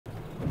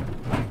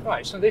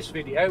Right, so this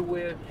video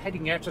we're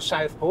heading out to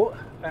Southport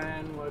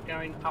and we're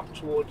going up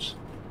towards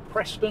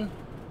Preston,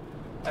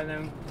 and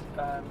then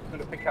going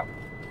to pick up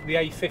the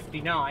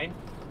A59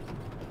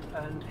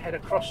 and head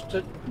across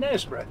to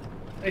Knaresborough.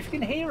 And if you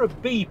can hear a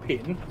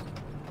beeping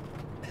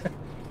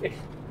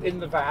in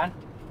the van,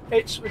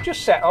 we've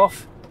just set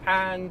off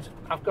and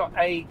I've got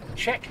a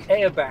check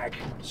airbag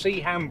C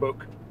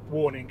handbook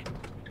warning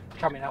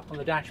coming up on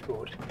the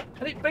dashboard,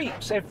 and it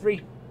beeps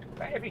every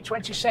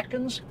 20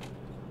 seconds.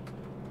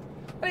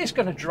 And it's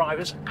going to drive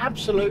us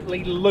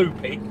absolutely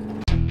loopy.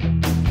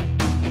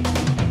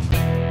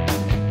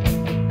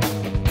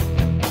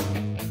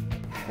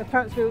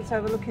 Perhaps we ought to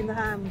have a look in the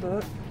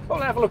handbook.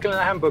 Well, have a look in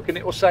the handbook and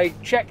it will say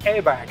check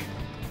airbag.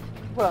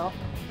 Well,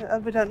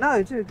 we don't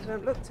know, do we? Because we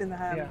haven't looked in the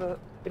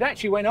handbook. Yeah. It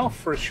actually went off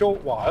for a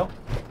short while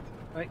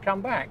and it come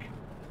back.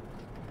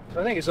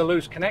 So I think it's a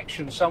loose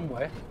connection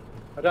somewhere.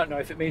 I don't know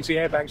if it means the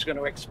airbag's going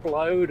to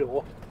explode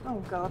or... Oh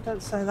God,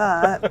 don't say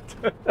that.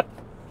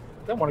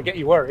 Don't want to get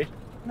you worried.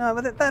 No,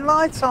 but the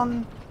light's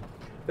on.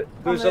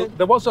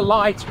 There was a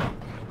light.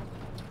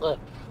 There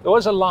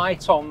was a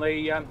light on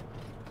the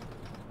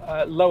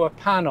lower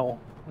panel,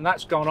 and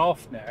that's gone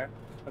off now.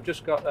 I've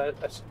just got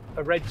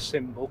a red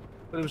symbol,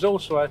 but there was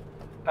also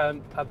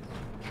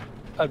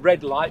a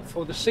red light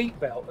for the seat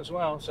belt as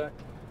well. So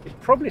it's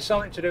probably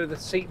something to do with the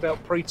seat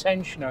belt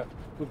pre-tensioner,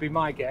 would be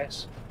my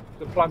guess.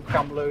 The plug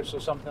come loose or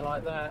something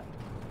like that.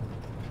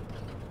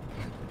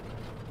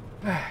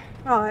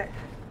 Right.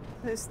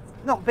 It's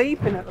not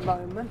beeping at the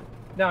moment.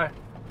 No.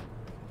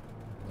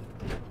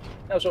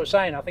 That's what I'm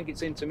saying. I think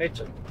it's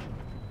intermittent.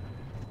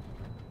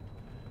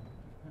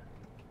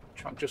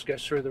 Truck just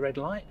goes through the red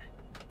light.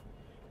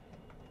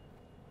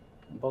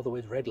 Don't bother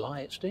with red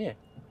lights, do you?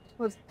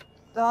 Well,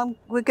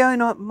 we're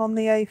going up on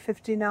the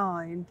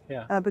A59.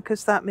 Yeah.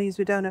 Because that means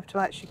we don't have to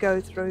actually go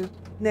through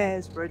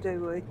Knaresborough,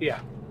 do we? Yeah.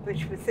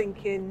 Which we're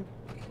thinking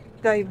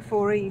day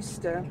before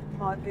Easter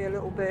might be a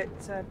little bit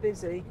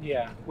busy.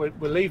 Yeah. We're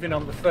leaving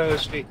on the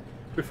Thursday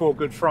before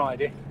Good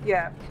Friday.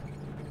 Yeah.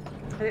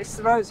 And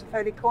the roads are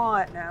fairly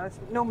quiet now. It's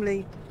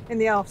normally in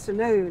the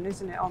afternoon,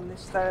 isn't it, on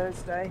this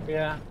Thursday?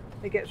 Yeah.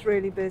 It gets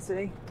really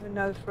busy. We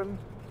know from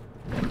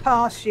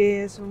past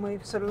years when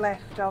we've sort of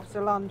left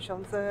after lunch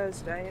on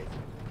Thursday, it's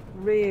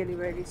really,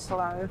 really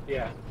slow.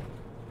 Yeah.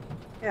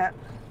 Yeah.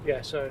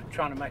 Yeah, so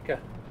trying to make an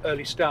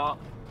early start.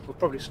 We'll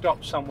probably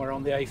stop somewhere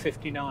on the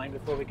A59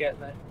 before we get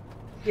there.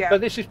 Yeah. But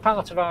this is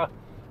part of our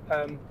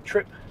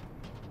trip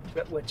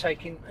that we're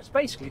taking. It's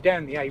basically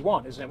down the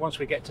A1, isn't it? Once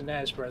we get to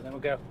Knaresborough, then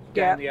we'll go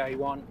down the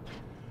A1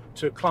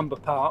 to Clumber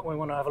Park. We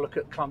want to have a look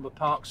at Clumber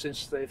Park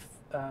since they've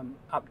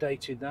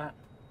updated that.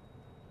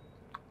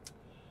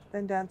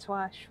 Then down to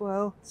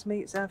Ashwell to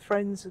meet our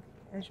friends,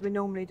 as we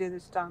normally do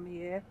this time of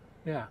year.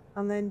 Yeah.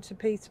 And then to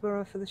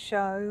Peterborough for the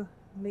show,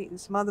 meeting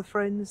some other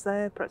friends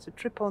there, perhaps a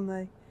trip on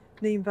the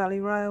Nene Valley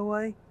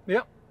Railway.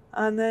 Yep.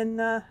 And then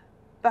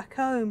back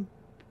home,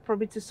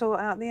 probably to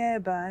sort out the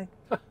airbag.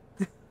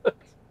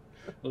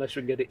 Unless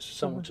we can get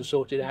someone to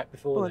sort it out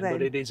before then,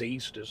 but it is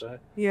Easter, so...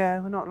 Yeah,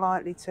 we're not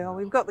likely to.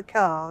 We've got the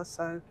car,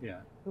 so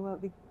yeah,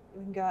 we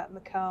can go out in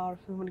the car if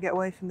we want to get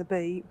away from the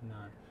beep. No.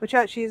 Which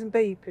actually isn't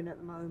beeping at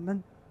the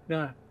moment.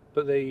 No,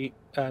 but the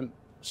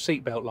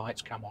seatbelt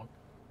lights come on.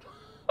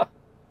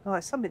 Oh,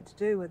 it's something to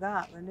do with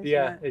that then, isn't it?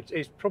 Yeah,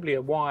 it's probably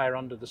a wire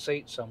under the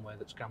seat somewhere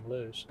that's come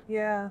loose.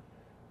 Yeah.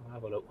 We'll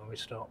have a look when we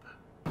stop.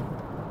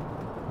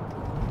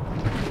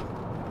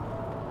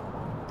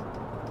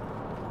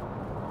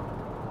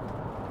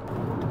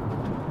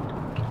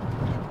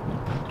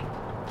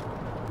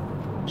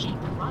 Keep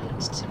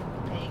right to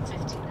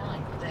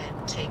A59,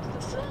 then take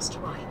the first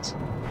right.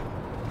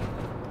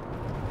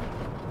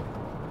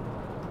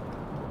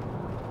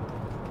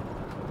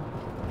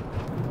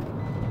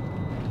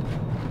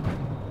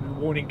 The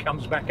warning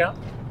comes back up.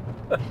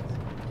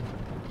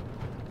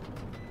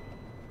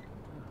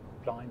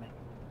 Blimey.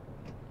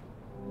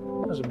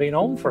 Hasn't been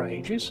on for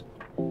ages.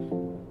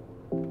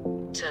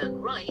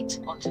 Turn right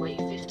onto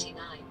A59.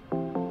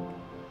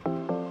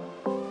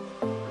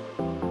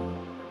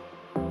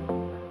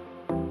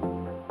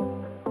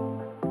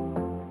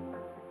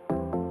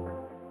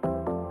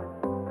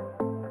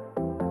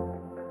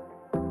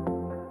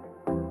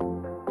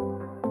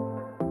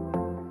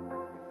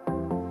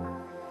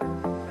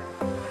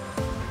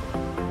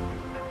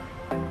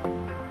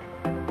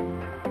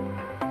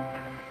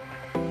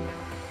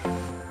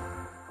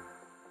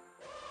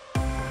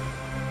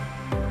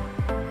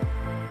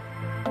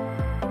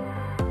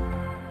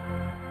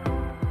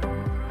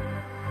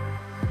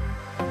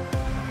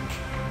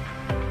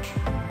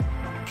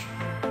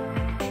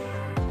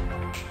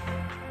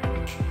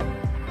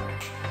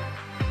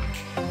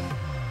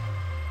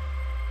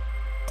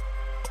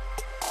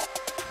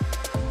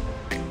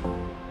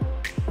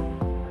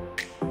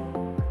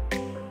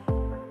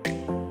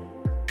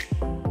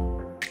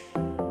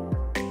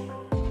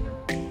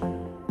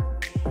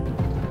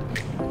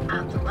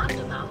 At the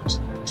roundabout,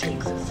 take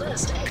the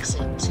first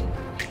exit to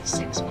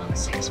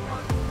 6161.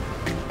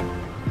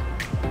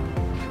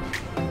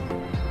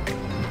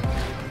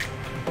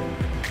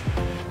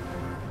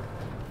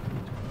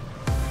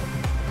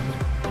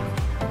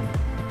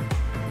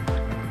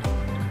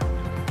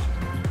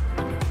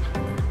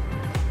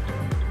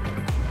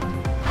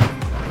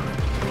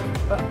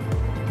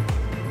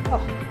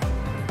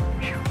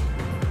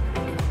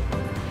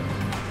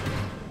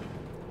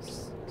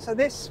 So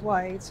this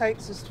way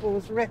takes us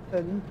towards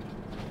Ripon,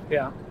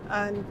 Yeah.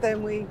 and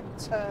then we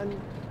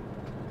turn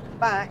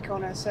back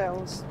on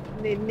ourselves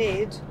near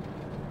Nid,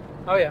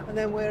 Oh yeah. and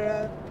then we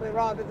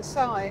arrive at the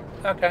site.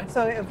 Okay.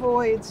 So it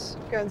avoids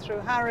going through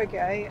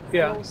Harrogate,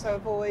 Yeah. and also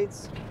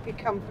avoids, if you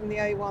come from the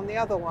A1 the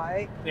other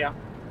way, Yeah.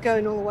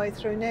 going all the way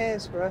through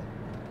Knaresborough.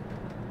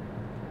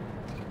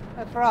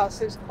 And for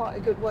us, it's quite a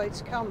good way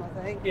to come, I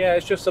think. Yeah,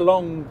 it's just a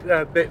long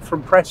bit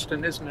from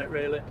Preston, isn't it,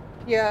 really?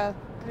 Yeah.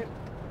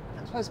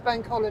 I suppose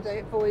bank holiday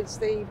avoids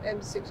the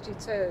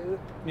M62,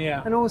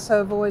 Yeah. and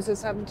also avoids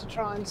us having to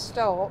try and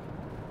stop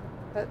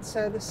at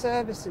the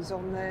services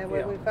on there where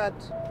Yeah. we've had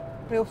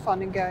real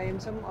fun and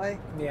games, haven't we?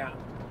 Yeah.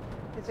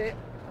 Is it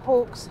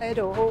Hawks Head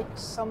or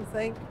Hawks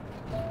something?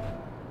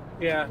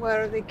 Yeah.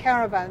 Where the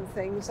caravan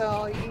things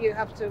are, you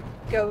have to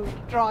go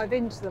drive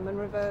into them and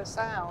reverse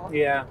out.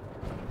 Yeah.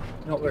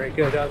 Not very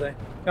good, are they?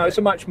 No, it's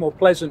a much more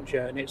pleasant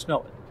journey. It's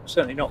not,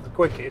 certainly not the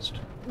quickest.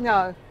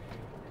 No.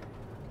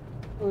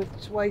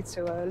 It's way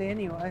too early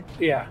anyway.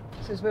 Yeah.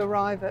 Says we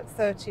arrive at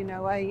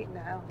 13:08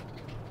 now.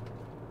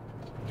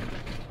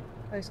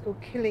 It's called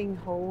Killing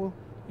Hall.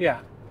 Yeah.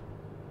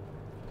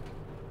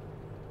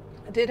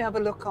 I did have a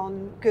look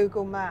on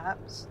Google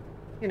Maps,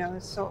 you know,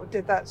 sort of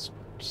did that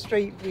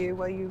street view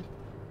where you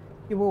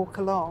walk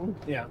along,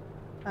 Yeah.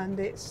 and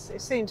it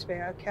seemed to be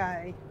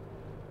okay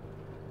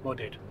What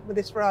did? with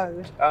this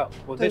road. Oh,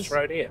 well, this Does-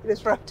 road here.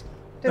 This road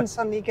didn't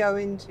suddenly go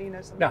into, you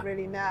know, something No.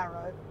 really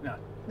narrow. No.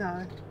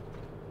 No.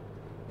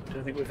 I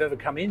don't think we've ever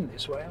come in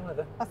this way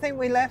either. I think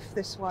we left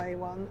this way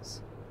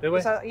once. Do we?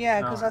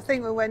 Because Oh. I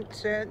think we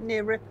went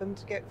near Ripon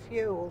to get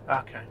fuel,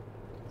 Okay.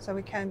 so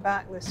we came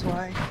back this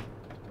way.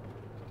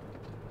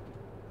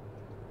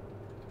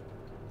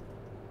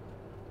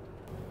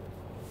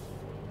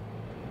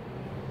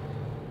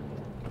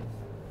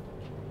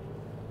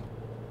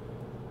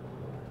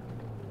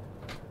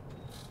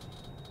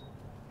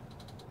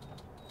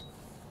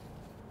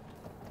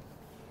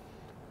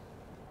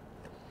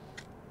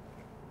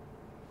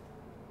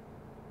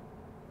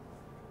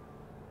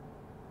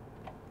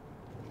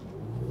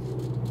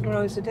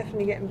 Roads are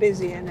definitely getting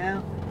busier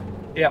now.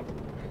 Yep.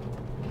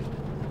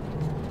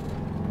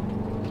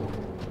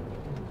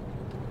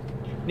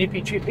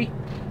 Nippy chippy.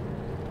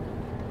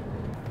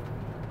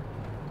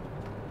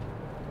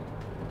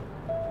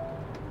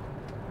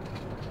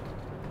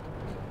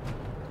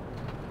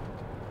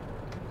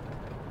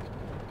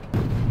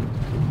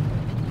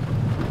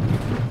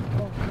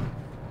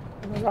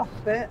 On the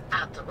rough bit.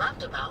 At the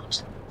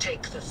roundabout,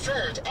 take the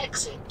third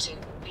exit to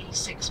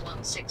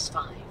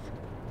B6165.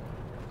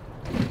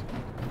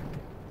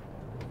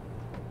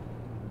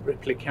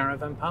 Ripley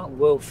Caravan Park,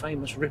 world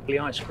famous Ripley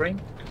ice cream.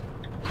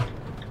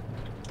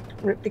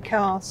 Ripley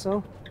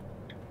Castle.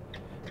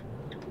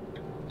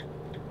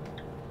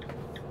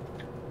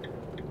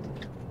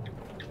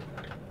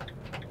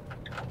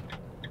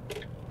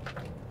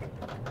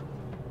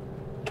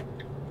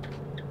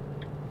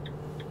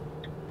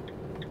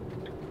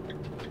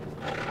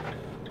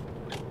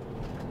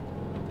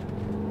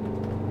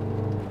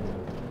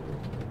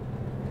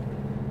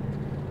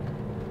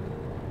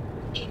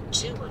 In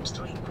 2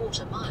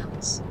 3/4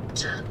 miles,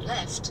 turn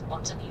left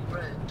onto New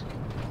Road.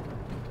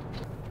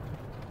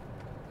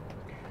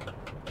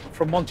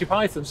 From Monty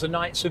Python's The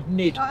Knights of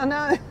Nid. I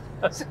know.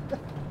 That's what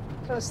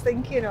I was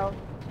thinking of.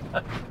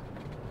 I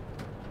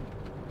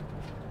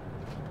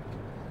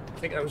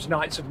think that was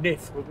Knights of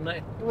Nith, wasn't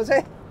it? Was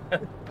it?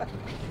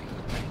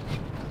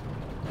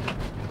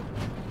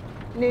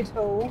 Nid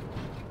Hall.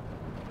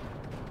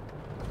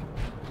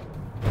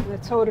 And the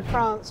Tour de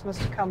France must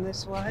have come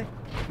this way.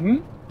 Hmm?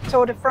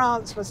 Tour de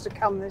France must have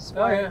come this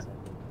way. Oh, yeah.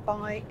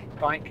 Bike.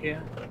 Bike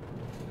here.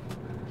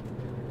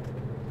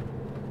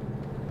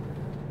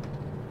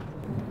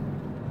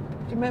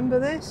 Do you remember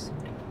this?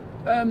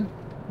 No.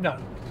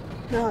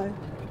 No.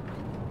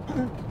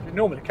 We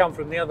normally come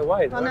from the other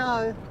way, though.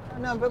 I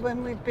know, but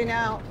when we've been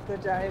out for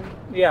the day,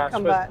 Yeah, I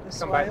Come suppose- back this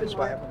come way, back this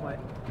way, haven't haven't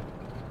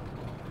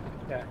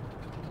we? Yeah.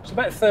 It's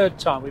about the third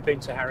time we've been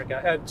to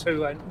Harrogate, to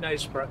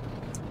Knaresborough.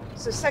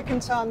 it's the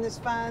second time this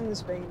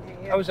van's been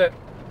here. Oh, was it?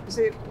 'Cause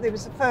it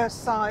was the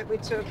first site we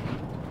took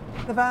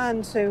the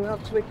van to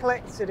after we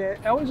collected it.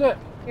 Oh, was it?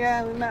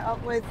 Yeah, we met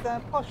up with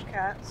Posh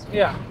Cats.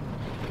 Yeah.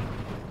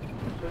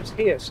 So it's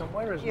here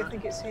somewhere, isn't Yeah, I it?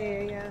 think it's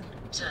here, yeah.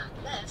 Turn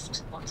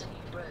left onto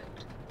New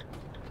Road.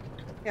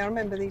 Yeah, I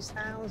remember these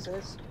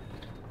houses.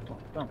 Well,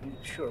 I'm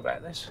not sure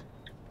about this.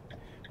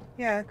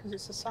 Yeah, because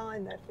it's a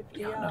sign there, 50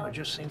 Yeah, yards. no, it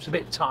just seems a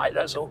bit tight,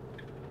 that's all.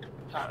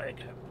 Oh, there you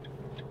go.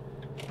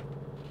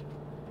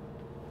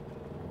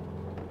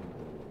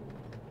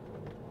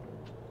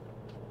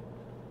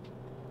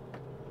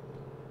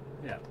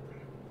 Yeah.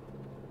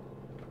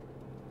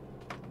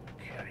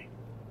 Okay.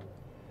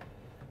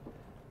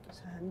 It's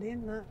handy,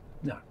 isn't it?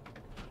 No.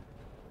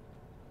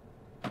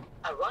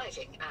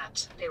 Arriving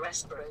at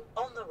Knaresborough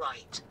on the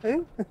right.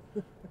 Who?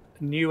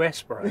 New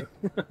Espero.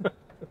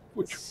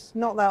 Which It's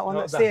not that one,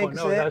 not that's that the one.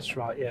 exit. No, that's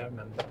right. Yeah, I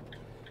remember.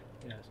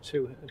 Yeah,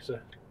 it's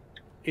a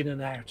in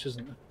and out,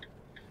 isn't it?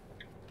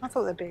 I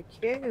thought there'd be a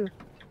queue.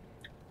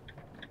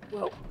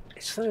 Well,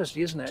 It's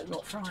Thursday, isn't it?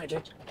 Not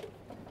Friday.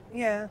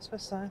 Yeah, I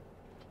suppose so. Here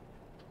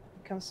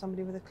comes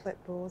somebody with a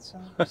clipboard, so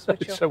I'll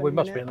switch off So in we a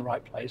must minute. be in the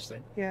right place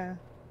then. Yeah.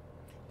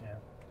 Yeah.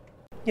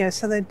 Yeah,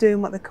 so they're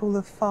doing what they call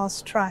the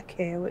fast track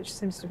here, which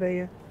seems to be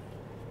a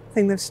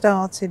thing they've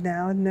started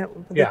now, isn't it?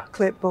 With Yeah. the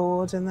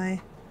clipboard, and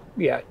they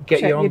Yeah, get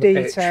check you on your the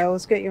pitch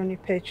details, get you on your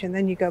pitch, and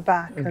then you go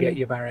back and get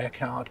your barrier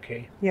card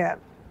key. Yeah.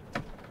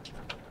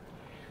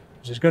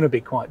 It's going to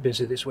be quite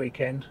busy this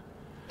weekend.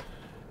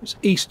 It's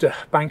Easter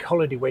bank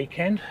holiday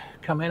weekend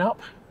coming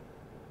up.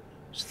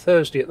 It's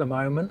Thursday at the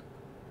moment,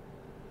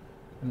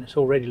 and it's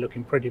already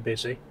looking pretty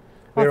busy.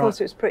 I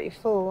thought it was pretty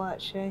full,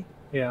 actually.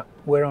 Yeah,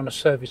 we're on a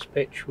service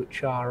pitch,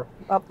 which are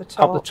up the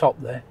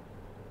top there.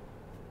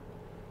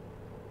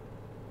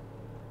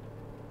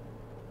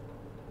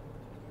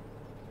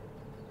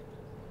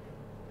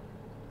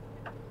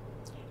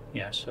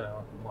 Yeah,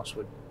 so whilst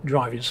we're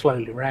driving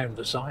slowly around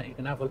the site, you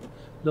can have a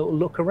little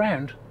look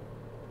around.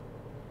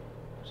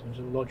 Seems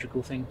a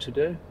logical thing to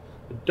do.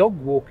 The dog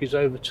walk is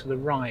over to the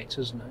right,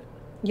 isn't it?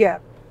 Yeah.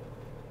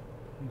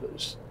 You've got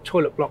this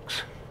toilet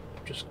blocks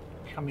just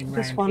coming round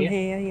here. This one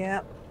here,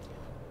 yeah.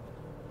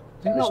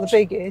 Not the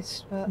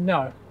biggest, but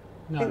No.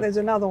 I think there's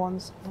another one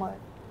somewhere.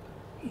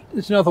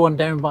 There's another one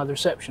down by the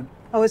reception.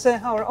 Oh, is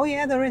there? Oh,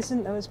 yeah, there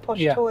isn't. There was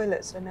posh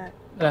toilets in it.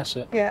 That's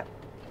it. Yeah.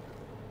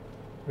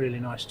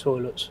 Really nice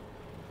toilets.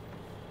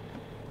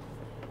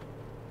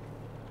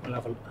 We'll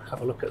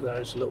have a look at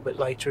those a little bit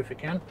later if we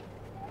can.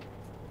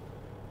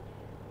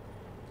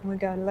 And we're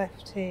going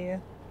left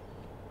here.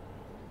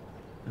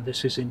 And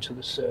this is into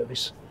the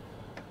service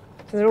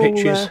So they're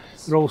pitches. all,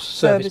 They're all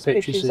service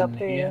pitches up in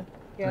here. here.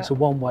 Yeah. It's a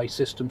one-way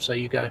system, so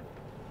you go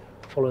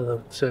follow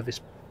the service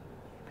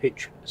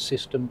pitch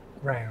system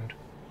round.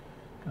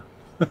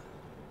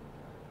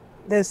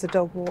 There's the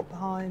dog walk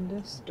behind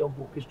us. The dog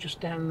walk is just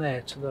down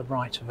there to the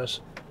right of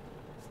us.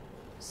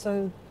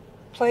 So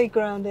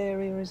playground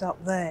area is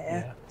up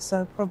there. Yeah.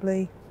 So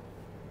probably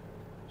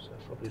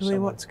do we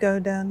want to go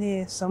down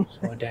here somewhere?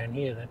 Somewhere down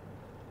here then.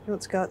 You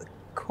want to go at the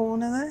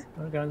corner there?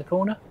 Want to go in the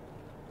corner?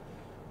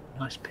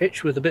 Nice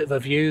pitch with a bit of a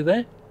view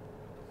there.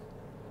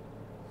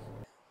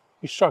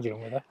 You're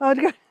struggling with that?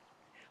 I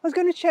was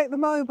going to check the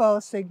mobile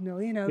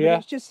signal, you know, but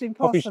it's just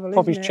impossible,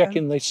 Poppy's isn't it?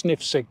 checking the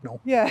sniff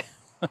signal. Yeah.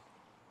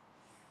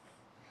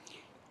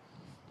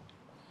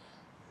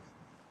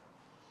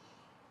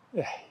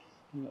 Yeah.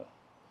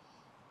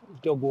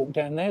 Dog walk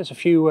down there. There's a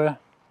few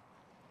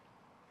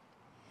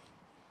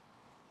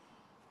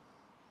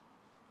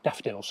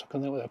daffodils. I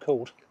can't think what they're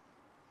called.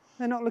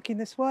 They're not looking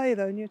this way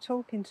though, and you're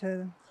talking to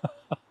them.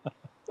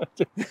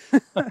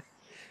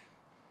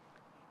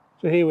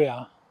 So here we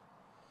are.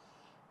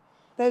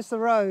 There's the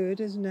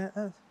road, isn't it?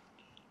 The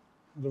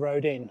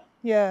road in.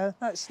 Yeah,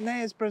 that's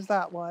Knaresborough's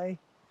that way.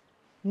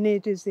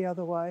 Nid is the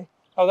other way.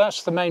 Oh,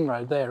 that's the main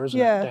road there, isn't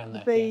it? Down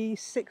there.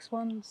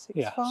 B6165.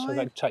 Yeah, so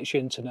that takes you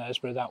into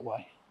Knaresborough that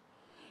way.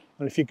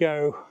 And if you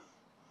go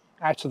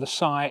out of the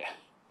site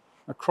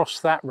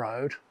across that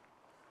road,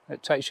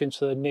 it takes you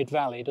into the Nid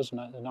Valley, doesn't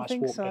it? The nice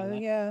walk down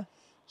there. Yeah.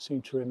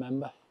 Seem to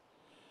remember.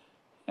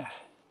 Yeah,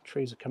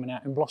 trees are coming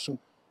out in blossom.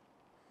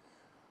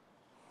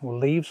 Or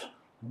leaves.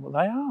 What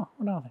they are?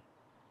 What are they?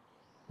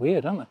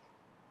 Weird, aren't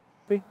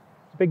they?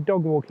 Big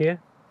dog walk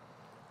here,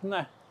 isn't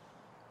there?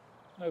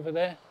 Over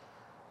there.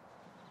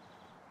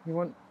 You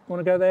want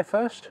to go there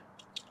first?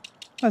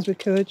 As we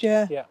could,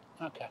 yeah. Yeah,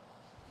 okay.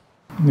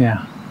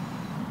 Yeah.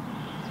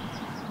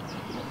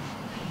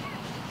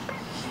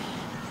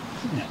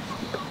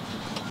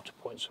 Water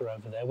points are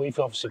over there. We've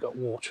obviously got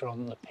water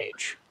on the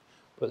pitch,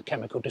 but the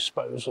chemical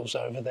disposal's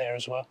over there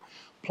as well.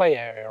 Play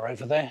area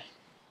over there.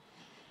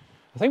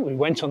 I think we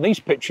went on these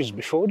pitches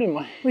before, didn't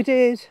we? We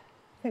did.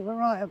 I think we're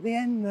right up the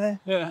end there.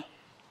 Yeah.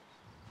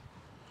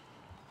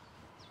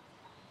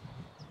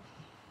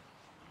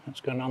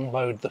 Let's go and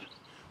unload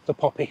the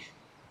poppy.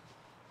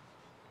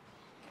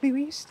 We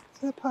used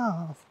to the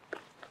path.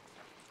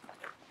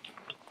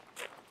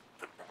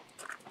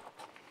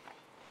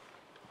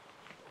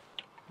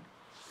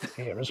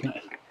 Here, isn't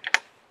it?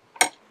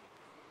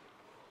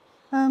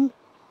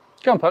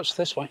 Go on, perhaps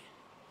this way.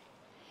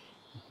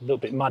 A little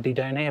bit muddy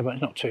down here, but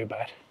it's not too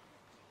bad.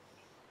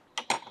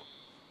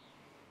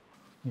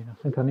 Yeah, I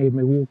think I need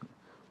my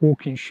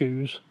walking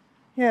shoes.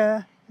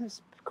 Yeah,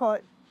 it's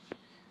quite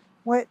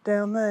wet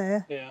down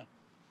there. Yeah.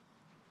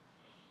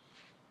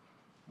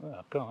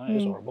 Oh, God, that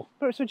is horrible.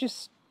 Perhaps we'll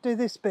just do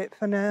this bit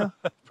for now.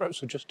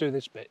 Perhaps we'll just do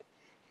this bit.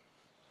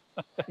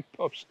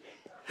 Perhaps.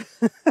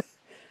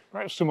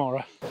 Perhaps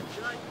tomorrow.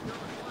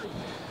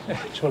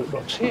 Toilet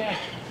blocks here.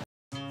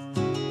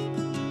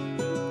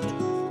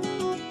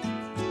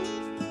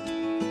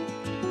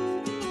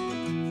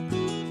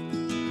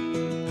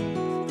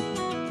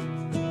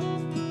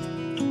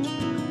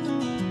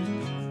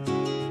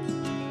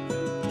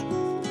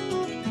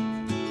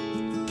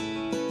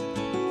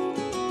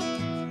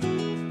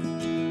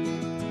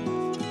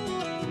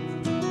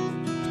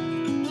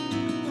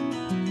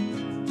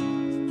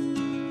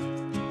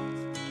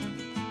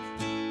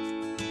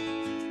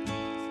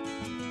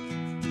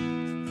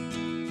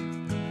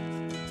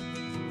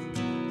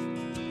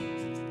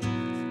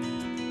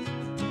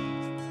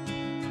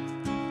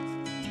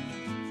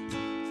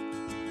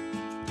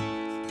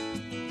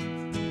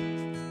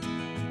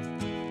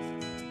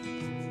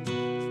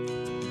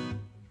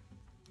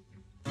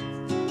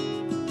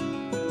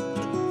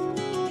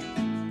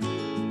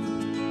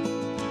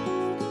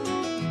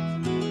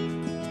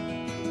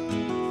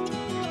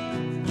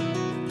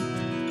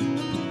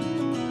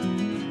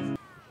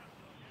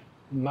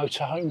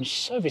 Motorhome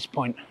service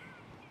point.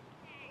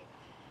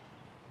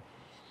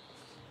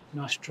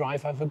 Nice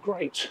drive over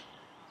grate.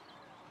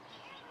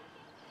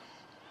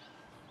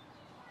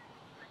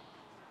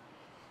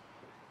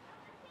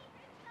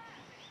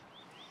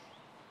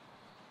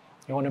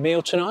 You want a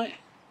meal tonight?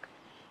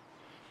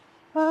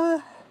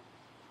 Well,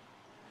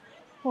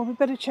 we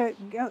better check.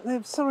 They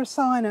saw a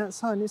sign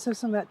outside and it says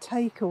something about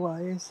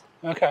takeaways.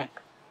 Okay.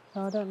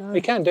 So I don't know.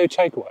 You can do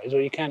takeaways,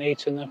 or you can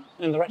eat in the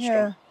restaurant.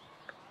 Yeah.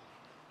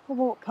 We'll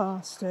walk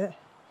past it.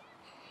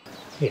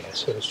 Yeah,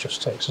 so this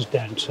just takes us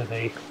down to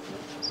the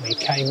where you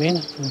came in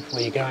and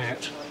where you go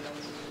out.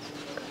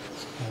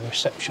 The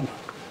reception.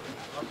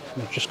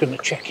 I'm just going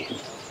to check in.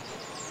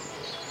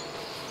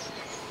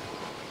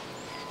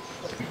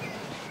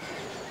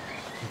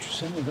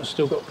 Interesting, we've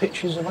still got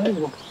pictures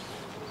available.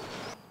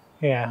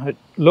 Yeah, it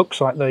looks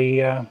like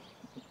the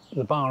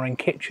bar and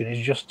kitchen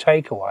is just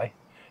takeaway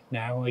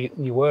now.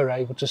 You were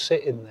able to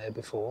sit in there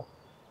before.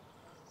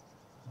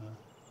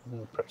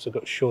 Perhaps they've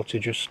got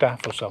shortage of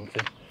staff or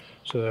something,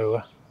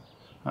 so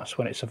that's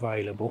when it's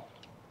available.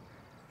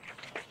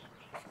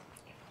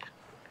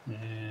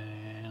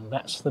 And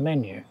that's the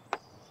menu.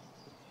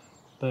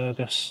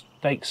 Burger,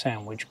 steak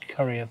sandwich,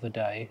 curry of the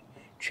day,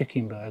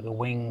 chicken burger,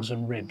 wings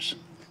and ribs.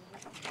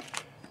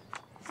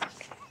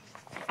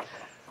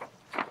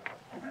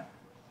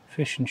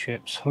 Fish and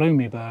chips,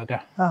 halloumi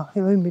burger. Oh,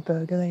 halloumi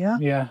burger, there you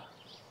are. Yeah,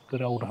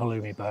 good old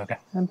halloumi burger.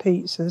 And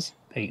pizzas.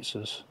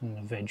 Pizzas and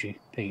a veggie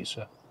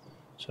pizza.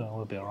 So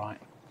we'll be all right.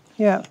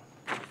 Yeah.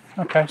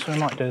 Okay, so we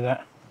might do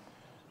that.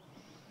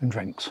 And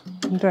drinks.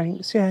 And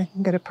drinks, yeah. You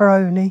can get a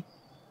Peroni.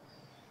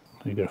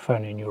 You've got to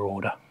phone in your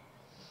order.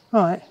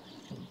 Right.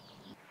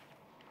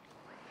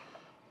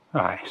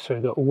 Alright, so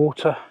we've got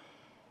water,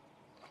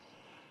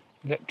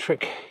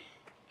 electric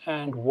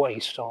and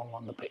waste all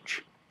on the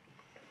pitch.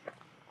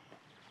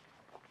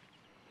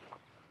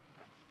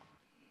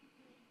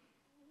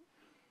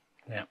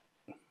 Yeah.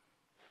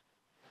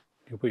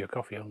 You put your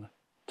coffee on the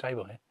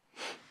table here.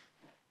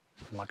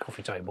 My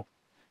coffee table.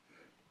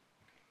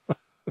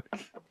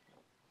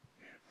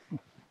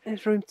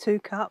 There's room for 2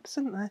 cups,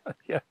 isn't there?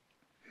 Yeah.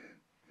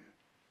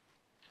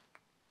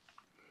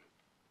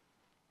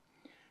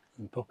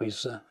 And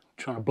Poppy's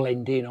trying to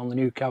blend in on the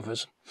new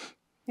covers.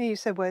 Yeah, you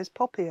said, where's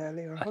Poppy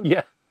earlier on?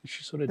 Yeah,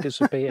 she sort of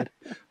disappeared.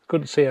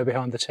 Couldn't see her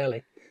behind the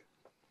telly.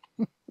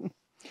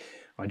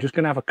 I'm just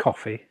going to have a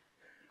coffee.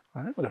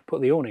 I think we're going to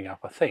put the awning up,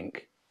 I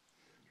think.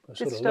 It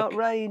did start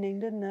raining,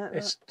 didn't it?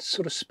 It's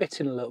sort of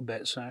spitting a little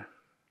bit, so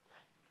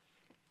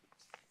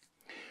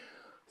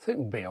I think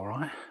we'll be all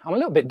right. I'm a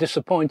little bit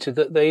disappointed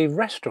that the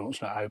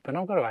restaurant's not open.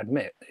 I've got to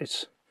admit,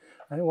 it's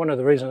I think one of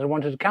the reasons I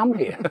wanted to come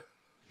here.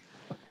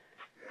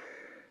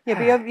 Yeah,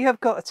 but you have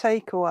got a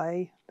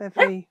takeaway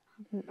every...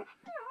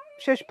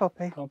 Shush,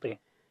 Poppy. Poppy.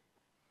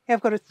 You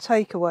have got a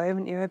takeaway,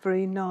 haven't you,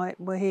 every night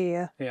we're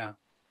here. Yeah.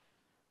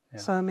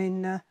 So, I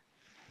mean,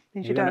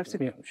 means you don't have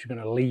to... Yeah, she's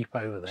going to leap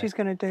over there. She's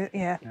going to do it,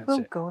 yeah. That's oh,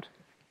 it. God.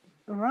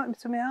 All right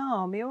to my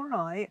arm, you all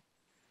right?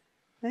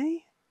 Eh?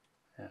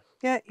 Yeah.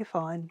 Yeah, you're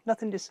fine.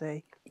 Nothing to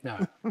see.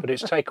 No, but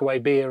it's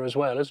takeaway beer as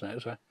well, isn't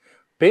it? So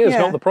beer's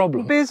not the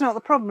problem. Beer's not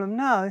the problem,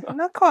 no.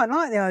 And I quite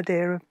like the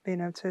idea of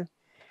being able to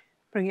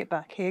bring it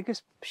back here,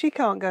 because she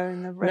can't go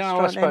in the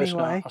restaurant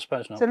anyway. I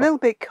suppose not. It's a little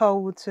bit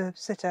cold to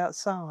sit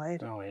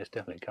outside. Oh, yeah, it's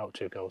definitely cold,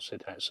 too cold to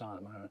sit outside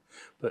at the moment.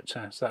 But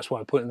so that's why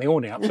we're putting the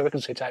awning up, so we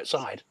can sit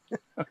outside.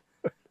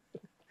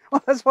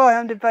 Well, that's why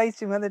I'm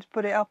debating whether to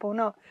put it up or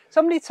not.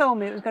 Somebody told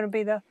me it was going to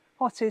be the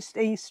hottest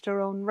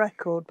Easter on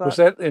record, but... Was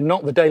that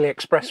not the Daily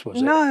Express,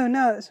 was it?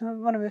 No, it's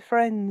one of my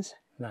friends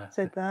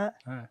said that.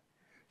 No.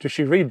 Does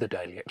she read the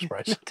Daily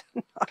Express?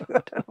 I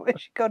don't know where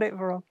she got it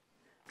from.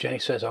 Jenny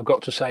says, I've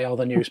got to say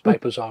other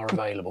newspapers are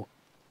available.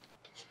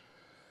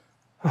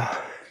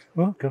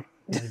 Well, good.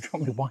 You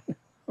dropped me wine.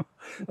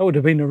 That would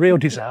have been a real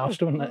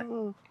disaster, wouldn't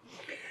it?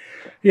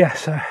 Yeah,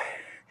 so...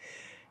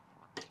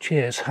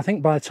 Cheers. I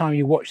think by the time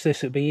you watch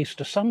this, it'll be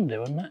Easter Sunday,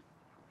 wouldn't it?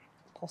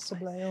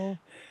 Possibly, or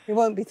it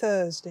won't be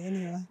Thursday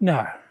anyway.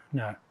 No.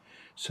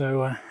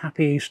 So,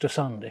 happy Easter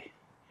Sunday.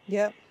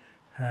 Yep.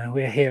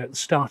 We're here at the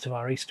start of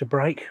our Easter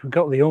break. We've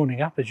got the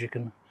awning up, as you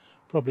can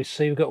probably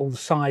see. We've got all the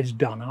sides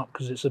done up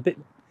because it's a bit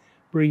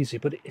breezy,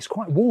 but it's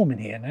quite warm in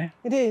here now.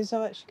 It is.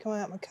 I've actually come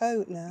out my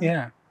coat now.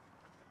 Yeah.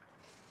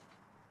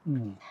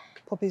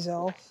 Poppy's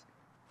off.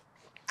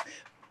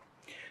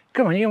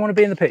 Come on, you want to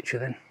be in the picture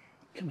then?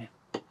 Come here.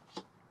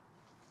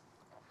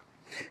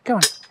 Come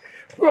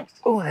on.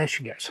 Oh, there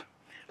she goes.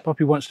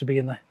 Poppy wants to be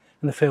in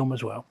the film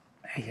as well.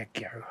 There you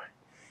go.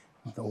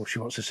 I thought she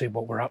wants to see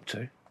what we're up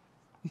to.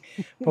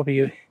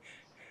 Poppy,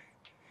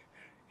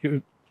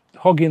 you're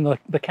hogging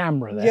the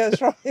camera there. Yeah,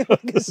 that's right. I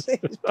can see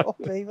it's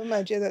Poppy.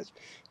 Imagine that's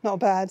not a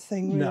bad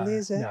thing, really,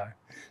 is it? No,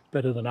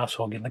 better than us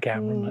hogging the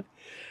camera, isn't it?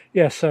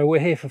 Yeah, so we're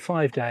here for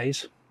 5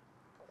 days,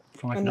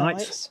 5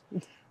 nights.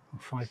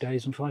 5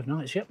 days and 5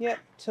 nights, yep. Yep,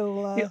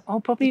 till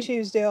Poppy, the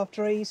Tuesday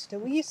after Easter.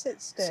 Will you sit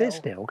still? Sit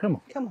still, come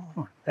on. Come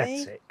on.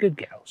 That's it. Good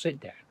girl, sit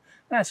down.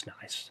 That's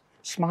nice.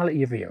 Smile at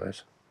your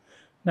viewers.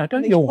 No,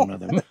 don't yawn at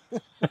them.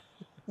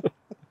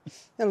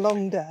 A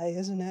long day,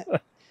 isn't it?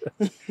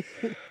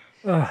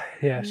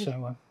 Yeah,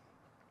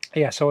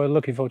 so we're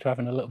looking forward to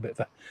having a little bit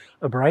of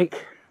a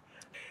break.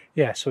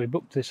 Yeah, so we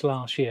booked this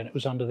last year and it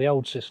was under the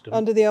old system.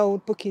 Under the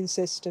old booking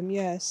system,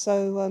 yeah.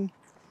 So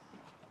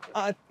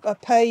I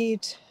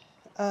paid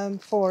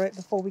for it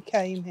before we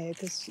came here,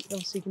 because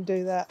obviously you can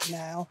do that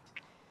now.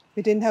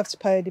 We didn't have to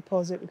pay a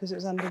deposit because it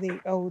was under the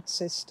old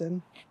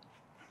system.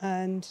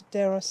 And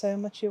dare I say how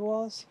much it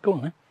was? Go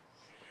on then.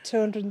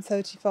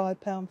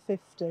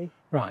 £235.50.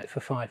 Right, for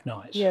 5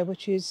 nights. Yeah,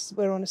 which is,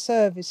 we're on a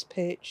service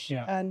pitch,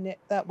 Yeah. and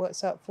that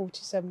works out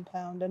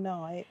 £47 a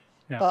night.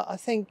 Yeah. But I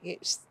think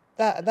it's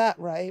that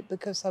rate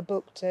because I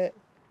booked it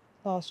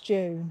last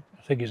June.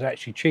 I think it's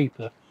actually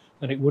cheaper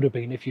than it would have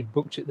been if you'd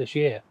booked it this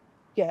year.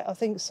 Yeah, I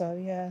think so,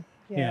 yeah.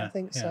 Yeah, I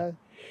think so.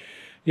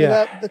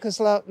 Yeah. Because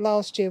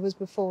last year was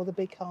before the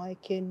big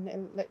hike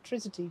in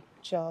electricity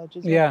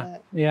charges, wasn't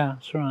it? Yeah,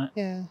 that's right.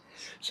 Yeah.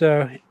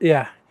 So,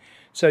 yeah.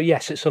 So,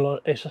 yes, it's a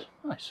lot. It's a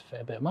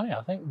fair bit of money,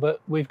 I think. But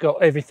we've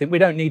got everything. We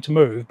don't need to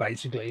move,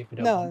 basically, if we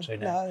don't want to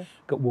now. No. We've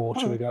got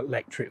water, we've got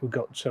electric, we've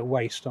got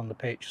waste on the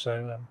pitch.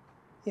 So,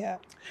 yeah.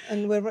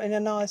 And we're in a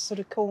nice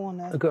sort of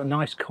corner. we've got a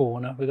nice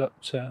corner. We've got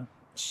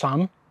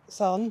sun.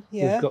 Sun,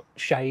 yeah. We've got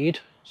shade.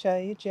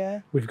 Shade,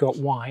 yeah. We've got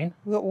wine.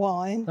 We've got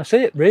wine. That's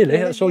it, really.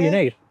 That's all you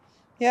need.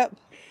 Yep.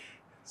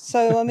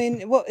 So, I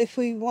mean, what if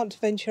we want to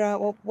venture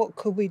out, what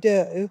could we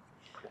do?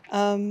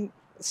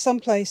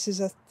 Some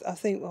places I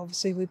think,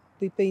 obviously, we've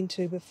been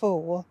to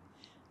before.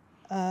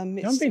 You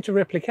haven't been to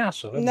Ripley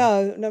Castle, have you?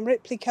 No,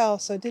 Ripley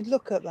Castle. I did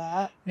look at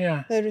that.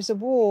 Yeah. There is a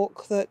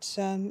walk that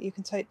you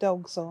can take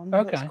dogs on.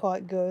 Okay. That's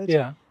quite good.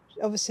 Yeah.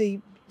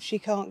 Obviously, she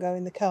can't go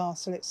in the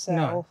castle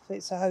itself. No.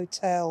 It's a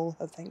hotel,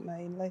 I think,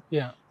 mainly.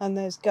 Yeah. And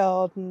there's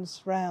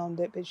gardens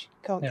round it, but she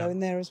can't go Yeah. in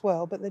there as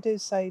well. But they do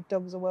say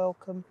dogs are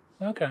welcome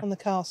on the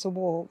castle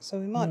walk, so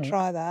we might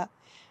try that.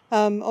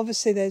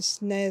 Obviously, there's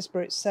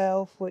Knaresborough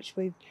itself, which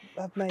we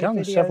have made done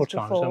videos several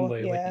before. times, haven't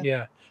we?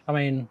 Yeah. I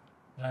mean,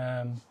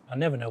 I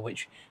never know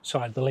which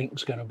side the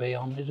link's going to be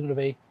on. It's going to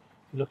be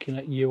looking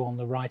at you on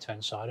the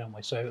right-hand side, aren't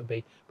we? So it would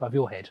be above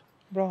your head.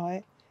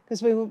 Right.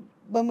 Because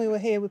when we were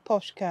here with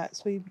Posh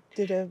Cats, we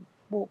did a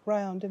walk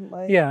round, didn't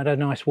we? Yeah, I had a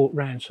nice walk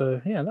round.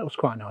 So yeah, that was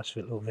quite a nice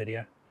little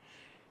video.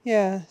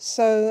 Yeah.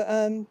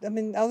 So I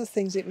mean, other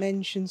things it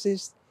mentions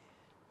is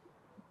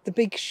the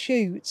big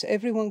shoot.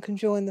 Everyone can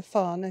join the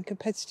fun and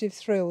competitive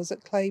thrills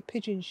that clay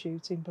pigeon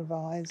shooting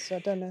provides. I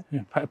don't know.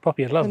 Yeah,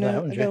 Poppy would love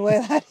that, wouldn't you? I don't know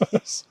where that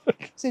is.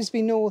 Seems to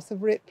be north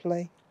of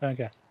Ripley.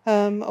 Okay.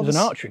 There's an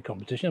archery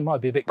competition. It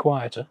might be a bit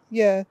quieter.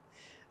 Yeah.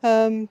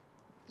 So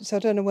I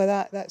don't know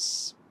where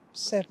that's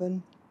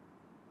 7.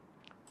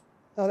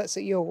 Oh, that's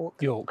at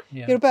York. York,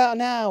 yeah. You're about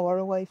an hour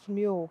away from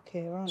York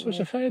here, aren't you? So it's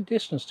a fair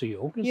distance to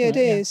York, isn't it? Yeah, it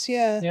is,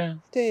 yeah. Yeah.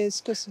 It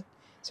is, because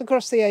it's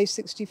across the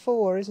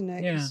A64, isn't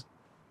it? Yeah. 'Cause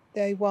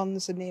the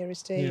A1's the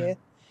nearest here.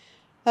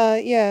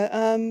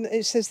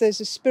 It says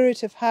there's a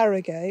Spirit of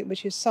Harrogate,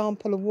 which is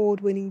sample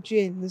award-winning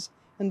gins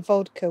and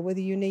vodka with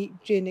a unique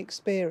gin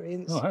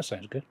experience. Oh, that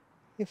sounds good.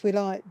 If we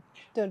don't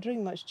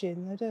drink much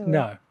gin, though, do we?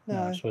 No,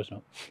 I suppose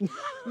not.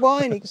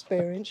 Wine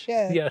experience,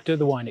 yeah. Yeah, do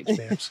the wine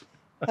experience.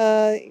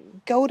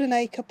 Golden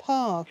Acre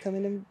Park. I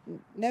mean, I've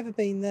never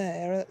been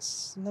there.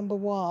 That's number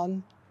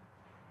 1.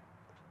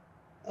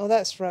 Oh,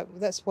 that's right.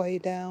 That's way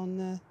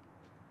down.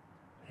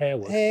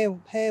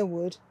 Harewood.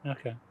 Harewood.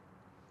 Okay.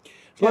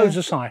 There's loads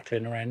of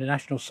cycling around, the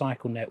National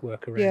Cycle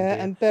Network around here.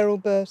 And Beryl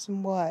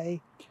Burton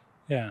Way.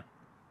 Yeah.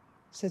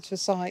 Said for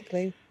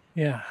cycling.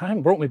 Yeah, I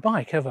haven't brought my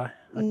bike, have I?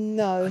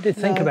 No. I did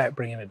think about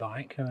bringing my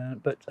bike,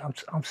 but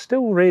I'm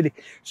still really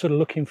sort of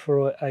looking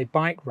for a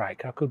bike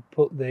rack. I could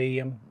put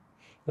the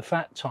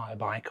fat tyre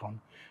bike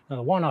on. Now,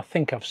 the one I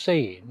think I've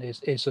seen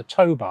is a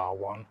tow bar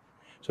one,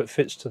 so it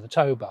fits to the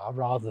tow bar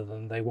rather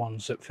than the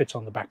ones that fit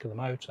on the back of the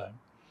motor.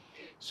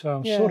 So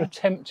I'm sort of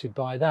tempted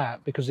by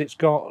that because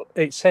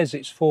it says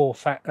it's for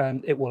fat,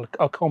 it will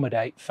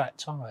accommodate fat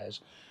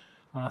tyres.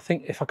 And I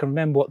think if I can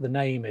remember what the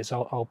name is,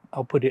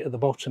 I'll put it at the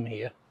bottom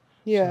here.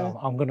 Yeah. So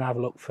I'm going to have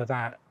a look for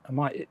that.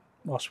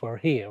 Whilst we're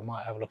here, I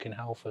might have a look in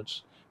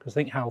Halfords because I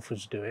think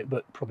Halfords do it,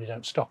 but probably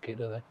don't stock it,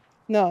 do they?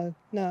 No.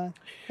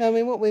 I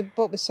mean, what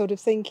we're sort of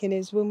thinking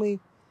is when we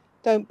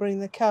don't bring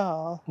the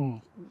car,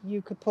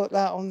 you could put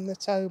that on the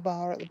tow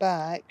bar at the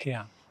back.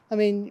 Yeah. I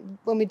mean,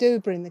 when we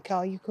do bring the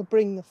car, you could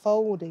bring the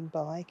folding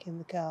bike in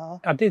the car.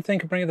 I did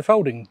think of bringing the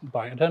folding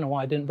bike. I don't know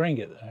why I didn't bring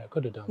it there. I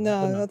could have done that.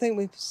 No, I think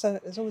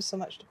there's always so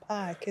much to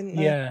pack, isn't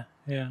there?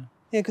 Yeah.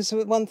 Yeah, because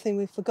one thing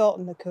we've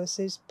forgotten, of course,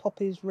 is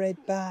Poppy's red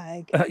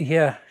bag.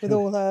 With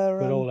all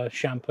her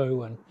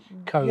shampoo and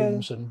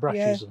combs and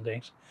brushes and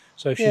things.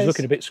 So if she's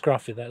looking a bit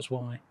scruffy, that's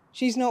why.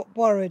 She's not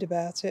worried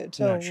about it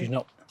at all. No, she's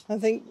not. I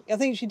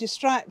think she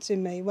distracted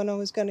me when I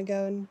was going to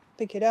go and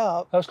pick it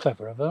up. That was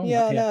clever of her.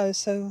 Yeah, I know.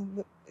 So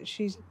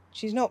she's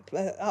not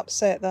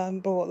upset that I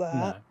haven't brought that.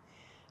 No.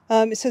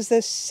 It says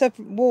there's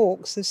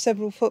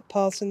several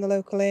footpaths in the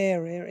local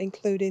area,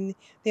 including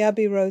the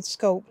Abbey Road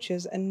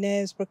sculptures and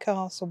Knaresborough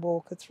Castle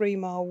walk, a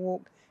 3-mile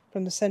walk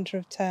from the centre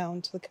of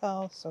town to the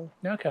castle.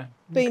 Okay.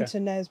 Been to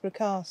Knaresborough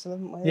Castle,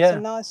 haven't we? Yeah. There's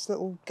a nice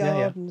little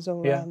gardens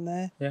all around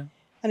there. Yeah.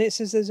 And it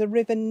says there's a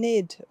River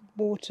Nid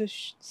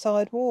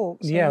waterside walk.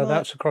 So yeah,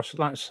 that's across,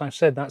 like I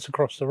said, that's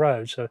across the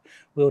road, so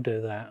we'll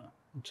do that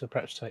to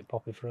perhaps take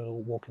Poppy for a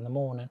little walk in the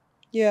morning.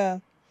 Yeah.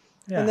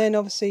 Yeah. And then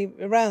obviously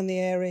around the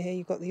area here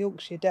you've got the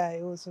Yorkshire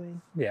Dales. I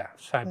mean, yeah,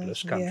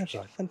 fabulous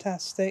countryside. Yeah,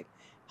 fantastic.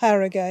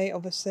 Harrogate,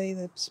 obviously,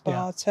 the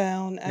spa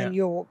town, and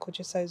York, which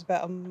I say is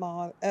about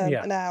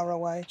an hour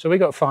away. So we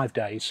got 5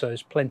 days, so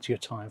there's plenty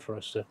of time for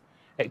us to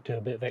do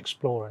a bit of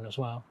exploring as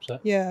well. So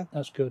yeah,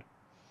 that's good.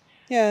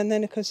 Yeah, and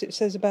then of course it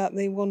says about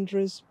the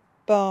Wanderers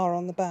Bar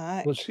on the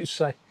back. What does it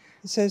say?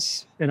 It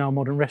says in our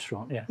modern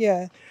restaurant. Yeah.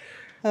 Yeah.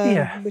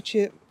 Yeah. Which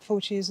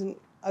unfortunately isn't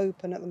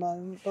open at the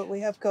moment, but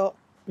we have got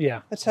a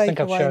I think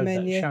I've takeaway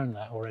menu. shown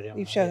that already.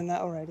 You've shown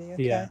that already.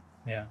 Okay.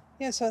 Yeah.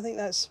 Yeah. So I think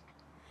that's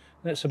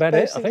about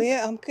it. I think.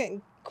 Yeah, I'm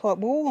getting quite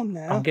warm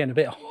now. I'm getting a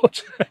bit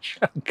hot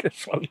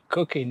because I'm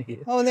cooking here.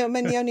 Oh, and I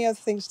mean, the only other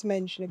things to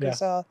mention, because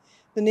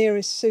the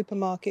nearest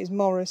supermarket is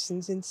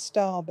Morrison's in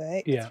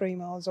Starbeck, 3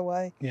 miles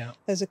away. Yeah.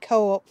 There's a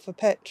co-op for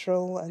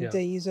petrol and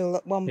diesel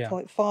at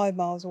 1.5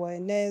 miles away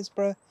in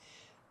Knaresborough.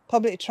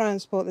 Public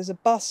transport, there's a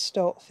bus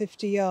stop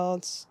 50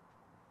 yards.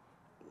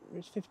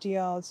 It's 50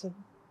 yards of,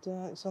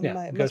 it's on the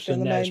main, it must be on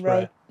the main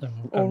road,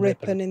 or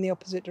Ripon in the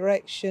opposite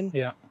direction.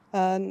 Yeah.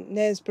 And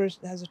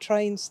Knaresborough has a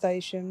train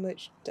station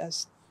which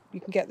does, you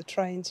can get the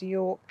train to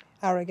York,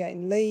 Harrogate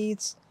and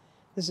Leeds.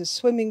 There's a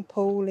swimming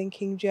pool in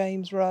King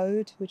James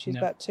Road, which is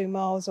about 2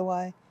 miles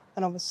away.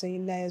 And obviously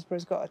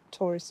Knaresborough's got a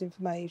tourist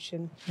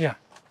information. Yeah.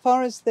 As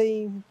far as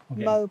the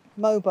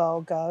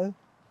mobile goes,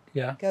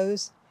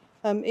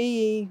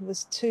 EE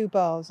was 2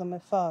 bars on my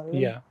phone.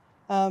 Yeah.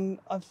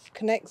 I've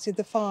connected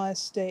the Fire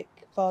Stick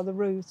via the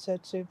router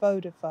to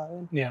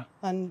Vodafone. Yeah.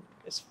 And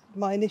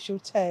my initial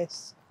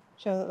tests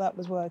show that that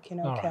was working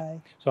okay.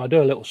 Right. So I'll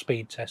do a little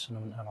speed test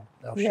and I'll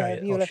show you.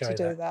 Yeah, you'll I'll have show to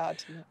you do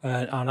that.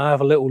 And I'll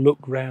have a little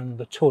look around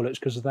the toilets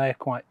because they're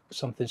quite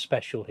something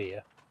special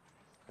here.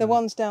 The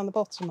ones down the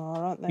bottom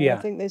are, aren't they? Yeah. I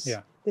think this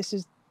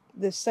is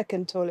the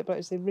second toilet, but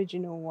it's the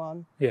original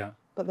one. Yeah.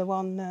 But the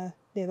one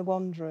near the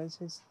Wanderers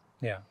is.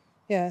 Yeah.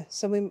 Yeah.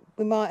 So we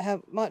might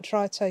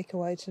try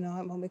takeaway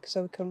tonight, won't we?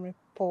 So we can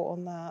report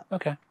on that.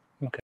 Okay.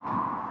 Okay.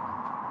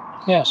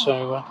 Yeah.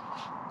 So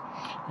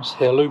it's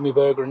the halloumi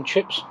burger and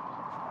chips.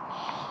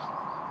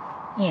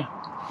 Yeah.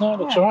 No, it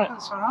looks all right.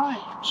 That's all right.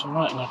 It's all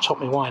right. I'm going to top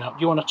my wine up.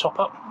 Do you want to top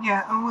up?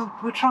 Yeah, and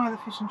we'll try the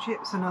fish and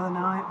chips another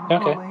night.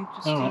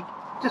 Okay.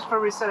 Just for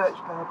research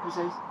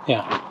purposes.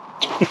 Yeah.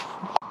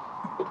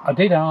 I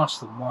did ask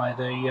them why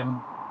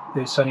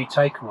it's only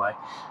takeaway.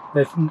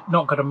 They've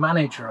not got a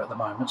manager at the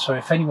moment, so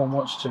if anyone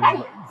wants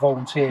to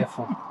volunteer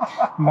for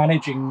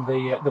managing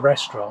the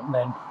restaurant,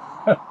 then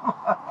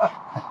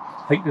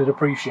I think they'd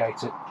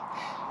appreciate it.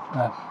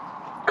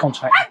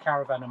 Contact the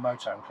Caravan and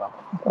Motorhome Club.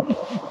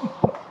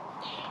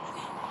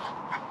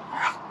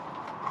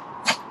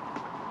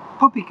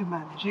 Poppy can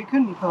manage it,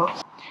 couldn't he,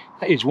 Pops?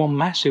 That is one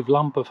massive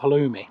lump of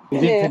halloumi.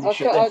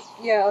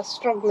 I was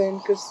struggling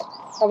because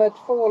I've had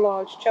 4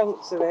 large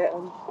chunks of it,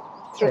 and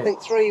I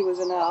think 3 was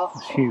enough.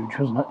 It's huge,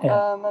 wasn't it?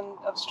 Yeah. And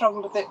I've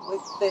struggled a bit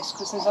with this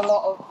because there's a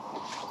lot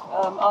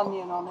of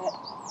onion on it.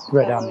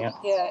 Red onion.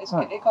 Yeah,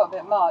 it got a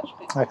bit much, a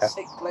bit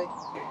sickly.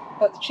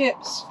 But the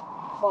chips,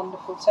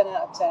 wonderful, 10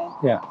 out of 10.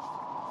 Yeah.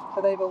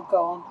 But they've all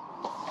gone.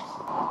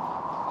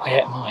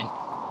 I ate mine.